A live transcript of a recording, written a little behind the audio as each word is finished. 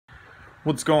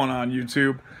What's going on,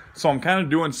 YouTube? So I'm kind of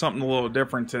doing something a little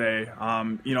different today.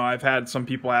 I've had some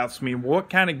people ask me, what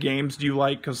kind of games do you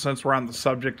like? Because since we're on the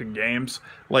subject of games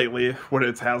lately, what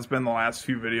it has been the last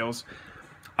few videos,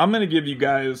 I'm going to give you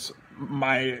guys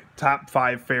my top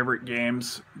 5 favorite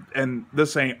games. And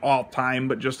this ain't all time,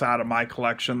 but just out of my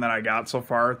collection that I got so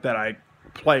far that I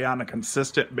play on a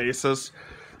consistent basis.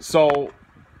 So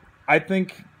I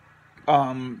think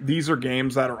these are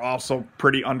games that are also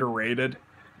pretty underrated,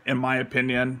 in my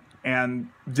opinion, and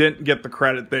didn't get the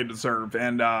credit they deserve.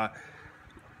 And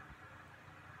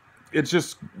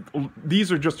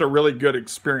these are just a really good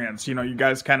experience. You know, you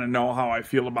guys kind of know how I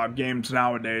feel about games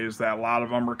nowadays, that a lot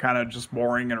of them are kind of just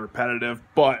boring and repetitive,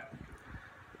 but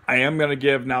I am going to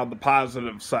give now the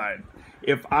positive side.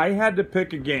 If I had to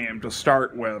pick a game to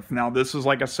start with, now this is,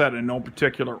 like I said, in no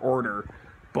particular order,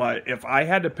 but if I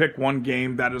had to pick one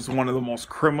game that is one of the most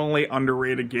criminally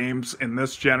underrated games in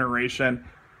this generation,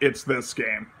 it's this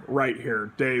game right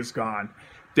here, Days Gone.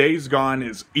 Days Gone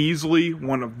is easily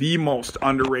one of the most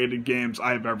underrated games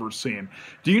I've ever seen.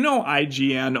 Do you know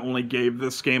IGN only gave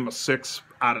this game a 6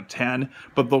 out of 10,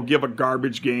 but they'll give a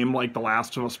garbage game like The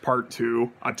Last of Us Part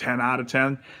 2 a 10 out of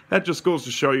 10? That just goes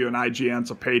to show you an IGN's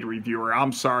a paid reviewer.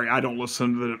 I'm sorry, I don't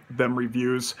listen to them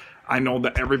reviews. I know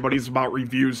that everybody's about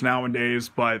reviews nowadays,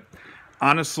 but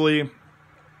honestly,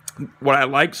 what I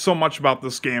like so much about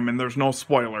this game, and there's no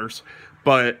spoilers,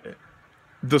 but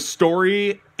the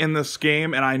story in this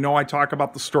game, and I know I talk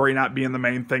about the story not being the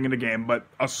main thing in the game, but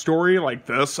a story like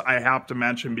this I have to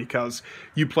mention because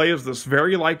you play as this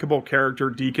very likable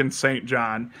character, Deacon St.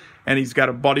 John, and he's got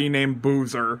a buddy named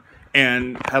Boozer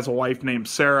and has a wife named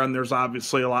Sarah, and there's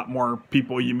obviously a lot more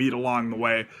people you meet along the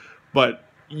way, but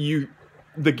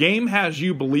the game has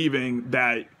you believing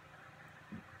that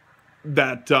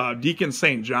Deacon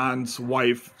St. John's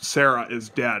wife, Sarah, is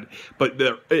dead. But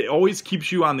it always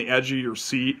keeps you on the edge of your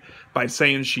seat by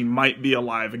saying she might be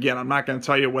alive. Again, I'm not going to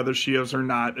tell you whether she is or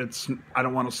not. I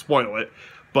don't want to spoil it.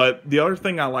 But the other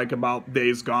thing I like about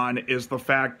Days Gone is the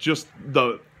fact just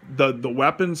the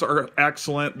weapons are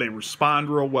excellent. They respond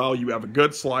real well. You have a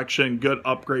good selection, good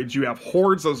upgrades. You have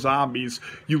hordes of zombies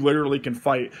you literally can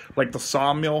fight, like the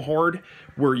Sawmill Horde,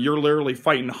 where you're literally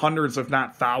fighting hundreds, if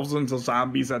not thousands, of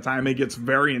zombies at a time. It gets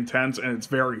very intense, and it's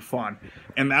very fun.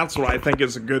 And that's what I think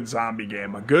is a good zombie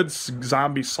game. A good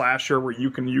zombie slasher where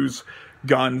you can use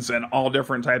guns and all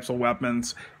different types of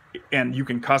weapons, and you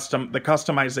can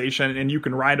customization, and you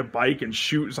can ride a bike and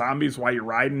shoot zombies while you're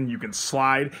riding. You can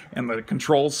slide, and the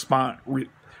controls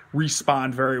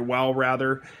respawn very well,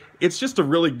 rather. It's just a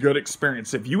really good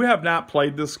experience. If you have not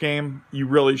played this game, you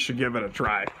really should give it a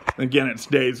try. Again, it's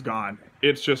Days Gone.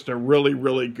 It's just a really,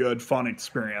 really good, fun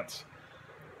experience.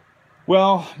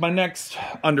 Well, my next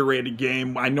underrated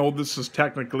game, I know this is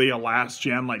technically a last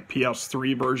gen, like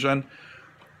PS3 version,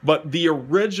 but the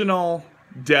original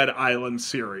Dead Island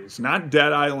series, not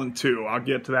Dead Island 2, I'll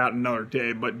get to that another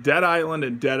day, but Dead Island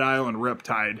and Dead Island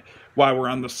Riptide, while we're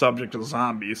on the subject of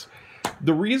zombies.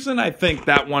 The reason I think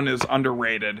that one is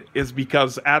underrated is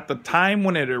because at the time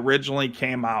when it originally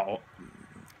came out,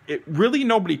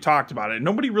 nobody talked about it.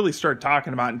 Nobody really started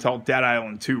talking about it until Dead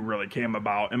Island 2 really came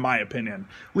about, in my opinion.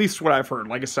 At least what I've heard.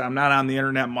 Like I said, I'm not on the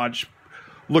internet much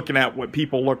looking at what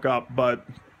people look up, but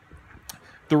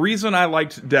the reason I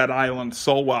liked Dead Island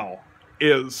so well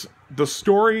is the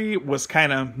story was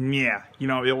kind of meh. You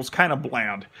know, it was kind of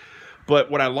bland.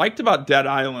 But what I liked about Dead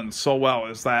Island so well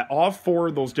is that all 4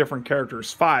 of those different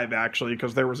characters, 5 actually,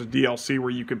 because there was a DLC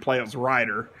where you could play as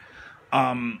Ryder,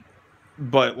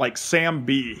 but like Sam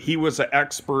B, he was an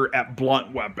expert at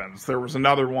blunt weapons. There was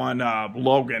another one,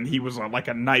 Logan, he was like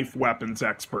a knife weapons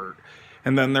expert.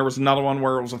 And then there was another one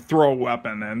where it was a throw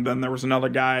weapon. And then there was another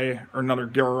guy or another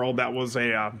girl that was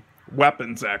a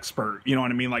weapons expert, you know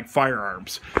what I mean, like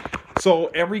firearms. So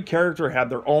every character had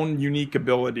their own unique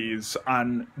abilities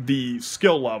on the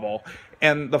skill level.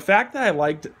 And the fact that I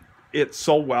liked it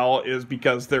so well is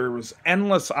because there was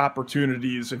endless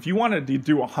opportunities. If you wanted to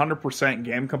do 100%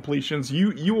 game completions,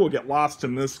 you will get lost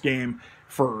in this game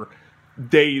for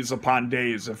days upon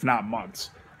days, if not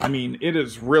months. I mean, it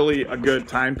is really a good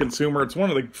time consumer. It's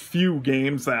one of the few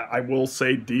games that I will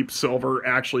say Deep Silver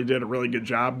actually did a really good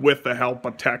job with the help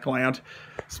of Techland.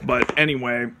 But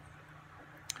anyway,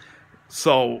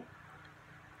 so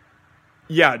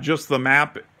yeah, just the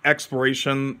map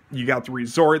exploration. You got the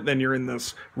resort, then you're in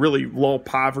this really low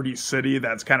poverty city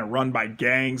that's kind of run by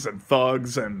gangs and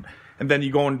thugs, and then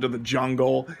you go into the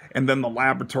jungle, and then the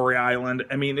laboratory island.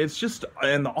 I mean, it's just,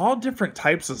 and all different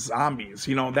types of zombies,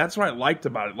 you know, that's what I liked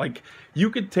about it. Like,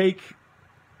 you could take,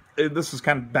 this is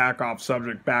kind of back off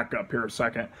subject, back up here a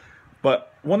second,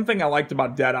 but one thing I liked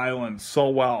about Dead Island so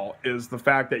well is the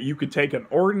fact that you could take an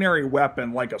ordinary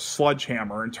weapon like a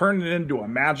sledgehammer and turn it into a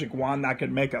magic wand that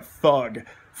could make a thug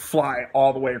fly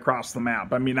all the way across the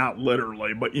map. I mean, not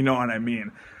literally, but you know what I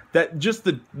mean. That just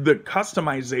the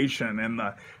customization and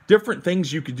the different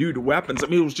things you could do to weapons. I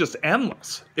mean, it was just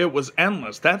endless. It was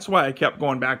endless. That's why I kept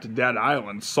going back to Dead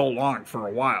Island so long for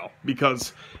a while,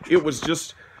 because it was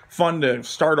just fun to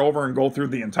start over and go through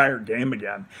the entire game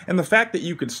again. And the fact that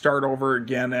you could start over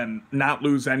again and not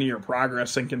lose any of your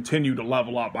progress and continue to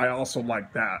level up, I also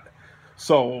like that.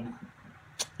 So,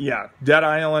 yeah, Dead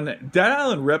Island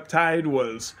Riptide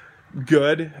was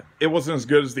good. It wasn't as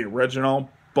good as the original,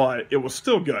 but it was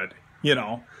still good, you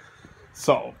know.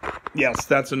 So, yes,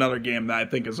 that's another game that I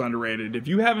think is underrated. If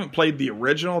you haven't played the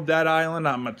original Dead Island,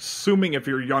 I'm assuming if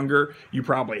you're younger, you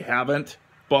probably haven't,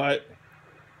 but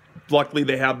luckily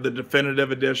they have the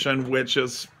definitive edition, which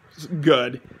is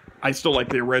good. I still like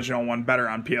the original one better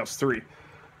on PS3.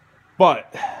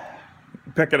 But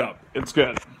pick it up. It's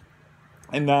good.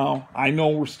 And now, I know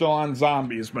we're still on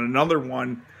zombies, but another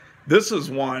one, this is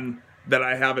one that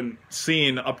I haven't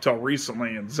seen up till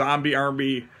recently, and Zombie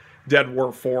Army Dead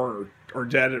War 4, or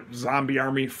Zombie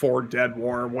Army 4 Dead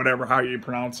War, whatever, how you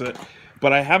pronounce it.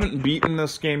 But I haven't beaten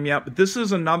this game yet, but this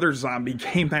is another zombie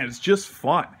game that is just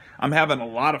fun. I'm having a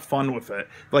lot of fun with it.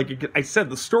 Like I said,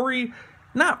 the story,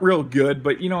 not real good,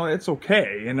 but, you know, it's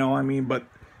okay, you know, I mean, but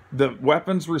the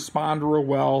weapons respond real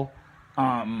well,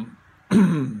 and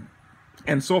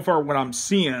so far what I'm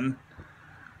seeing,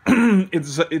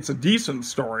 it's a decent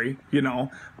story, you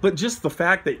know, but just the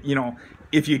fact that, you know,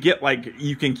 if you get, like,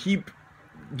 you can keep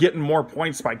getting more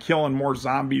points by killing more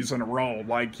zombies in a row,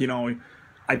 like, you know,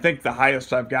 I think the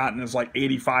highest I've gotten is like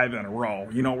 85 in a row,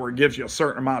 you know, where it gives you a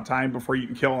certain amount of time before you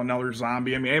can kill another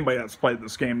zombie. I mean, anybody that's played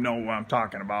this game know what I'm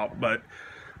talking about, but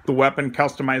the weapon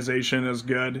customization is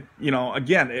good. You know,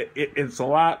 again, it's a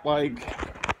lot like,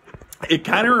 it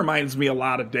kind of reminds me a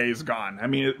lot of Days Gone. I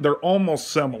mean, they're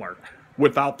almost similar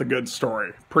without the good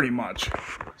story, pretty much.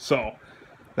 So,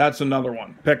 that's another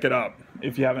one. Pick it up.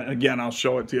 If you haven't, again, I'll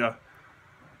show it to you.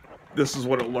 This is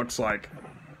what it looks like.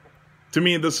 To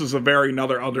me, this is a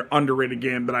another underrated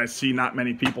game that I see not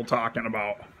many people talking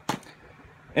about.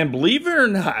 And believe it or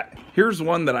not, here's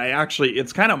one that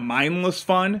it's kind of mindless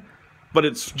fun, but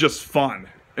it's just fun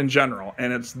in general.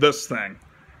 And it's this thing,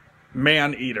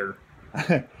 Man-Eater.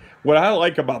 What I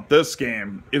like about this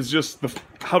game is just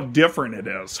how different it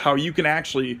is. How you can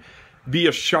actually be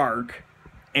a shark.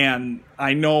 And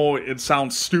I know it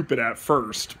sounds stupid at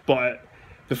first, but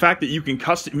the fact that you can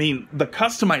the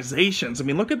customizations, I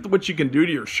mean, look at what you can do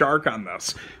to your shark on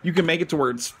this. You can make it to where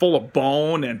it's full of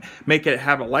bone and make it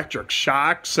have electric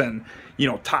shocks and, you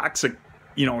know, toxic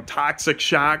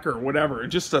shock or whatever.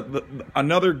 Just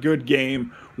another good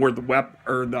game where the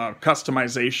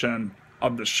customization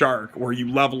of the shark, where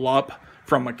you level up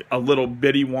from a little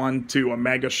bitty one to a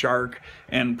mega shark,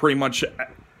 and pretty much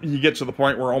you get to the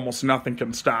point where almost nothing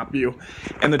can stop you.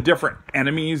 And the different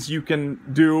enemies you can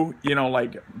do, you know,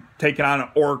 like taking on an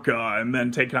orca and then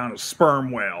taking on a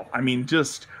sperm whale. I mean,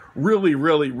 just really,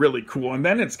 really, really cool. And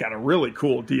then it's got a really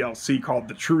cool DLC called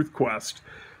The Truth Quest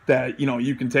that, you know,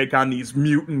 you can take on these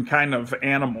mutant kind of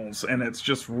animals. And it's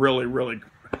just really, really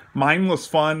mindless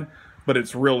fun, but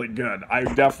it's really good. I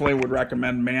definitely would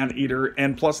recommend Man-Eater.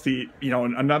 And plus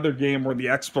another game where the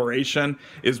exploration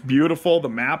is beautiful. The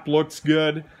map looks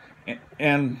good.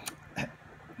 And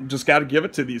just got to give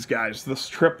it to these guys. This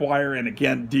Tripwire, and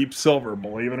again, Deep Silver,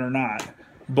 believe it or not.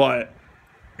 But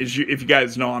if you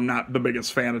guys know, I'm not the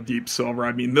biggest fan of Deep Silver.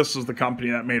 I mean, this is the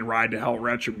company that made Ride to Hell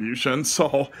Retribution.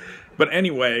 So, but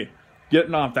anyway,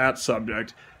 getting off that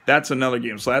subject, that's another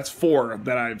game. So that's 4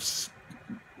 that I've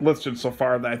listed so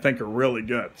far that I think are really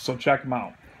good. So check them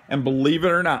out. And believe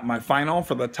it or not, my final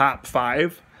for the top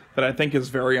 5 that I think is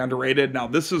very underrated. Now,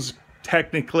 this is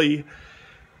technically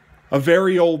a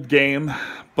very old game,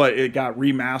 but it got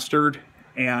remastered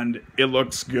and it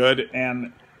looks good.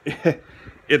 And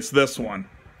it's this one,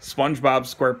 Spongebob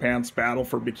Squarepants Battle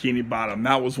for Bikini Bottom.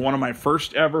 That was one of my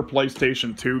first ever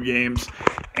PlayStation 2 games,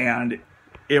 and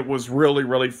it was really,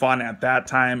 really fun at that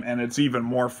time, and it's even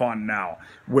more fun now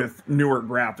with newer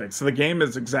graphics. So the game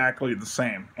is exactly the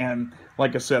same, and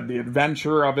like I said, the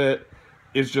adventure of it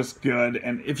is just good.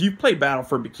 And if you play Battle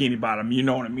for Bikini Bottom, you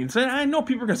know what it means. And I know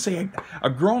people are going to say, a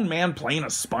grown man playing a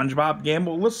SpongeBob game?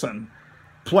 Well, listen,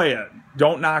 play it.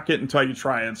 Don't knock it until you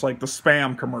try it. It's like the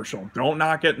Spam commercial. Don't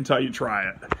knock it until you try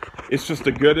it. It's just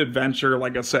a good adventure.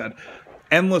 Like I said,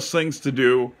 endless things to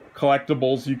do.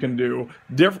 Collectibles you can do,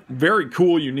 very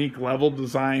cool, unique level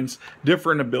designs,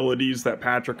 different abilities that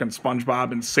Patrick and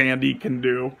SpongeBob and Sandy can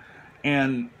do,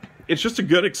 and it's just a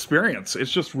good experience.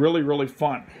 It's just really, really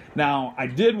fun. Now, I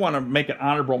did want to make an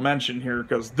honorable mention here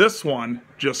because this one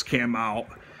just came out,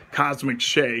 Cosmic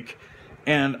Shake,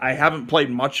 and I haven't played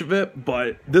much of it,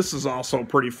 but this is also a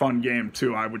pretty fun game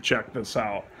too. I would check this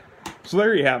out. So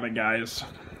there you have it, guys.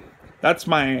 That's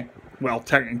my, well,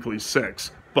 technically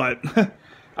 6, but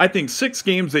I think 6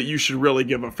 games that you should really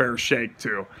give a fair shake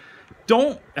to.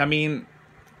 I mean,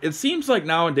 it seems like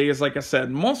nowadays, like I said,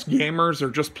 most gamers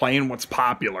are just playing what's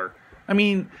popular. I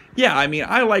mean, yeah,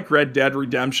 I like Red Dead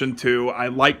Redemption 2. I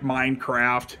like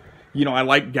Minecraft. You know, I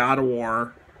like God of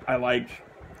War. I like,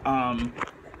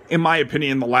 in my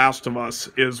opinion, The Last of Us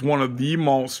is one of the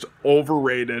most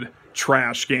overrated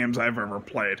trash games I've ever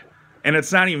played. And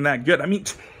it's not even that good. I mean,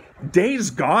 Days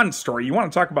Gone story. You want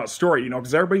to talk about story, you know,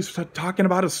 because everybody's talking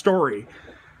about a story.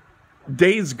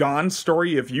 Days Gone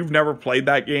story, if you've never played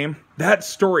that game, that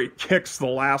story kicks The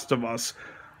Last of Us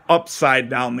upside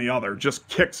down the other. Just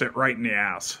kicks it right in the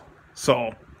ass.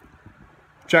 So,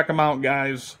 check them out,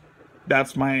 guys.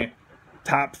 That's my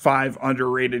top 5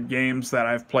 underrated games that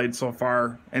I've played so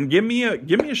far. And give me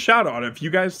a shout out. If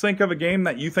you guys think of a game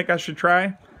that you think I should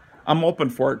try, I'm open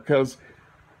for it. Because,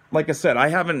 like I said, I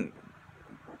haven't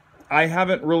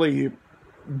really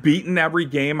beaten every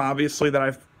game, obviously, that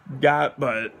I've got,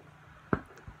 but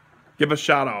give a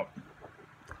shout out.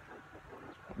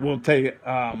 We'll take it.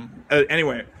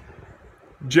 Anyway,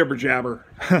 jibber jabber.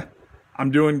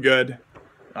 I'm doing good.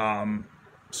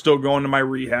 Still going to my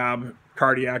rehab,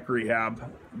 cardiac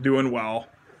rehab, doing well.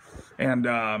 And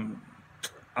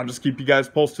I'll just keep you guys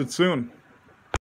posted soon.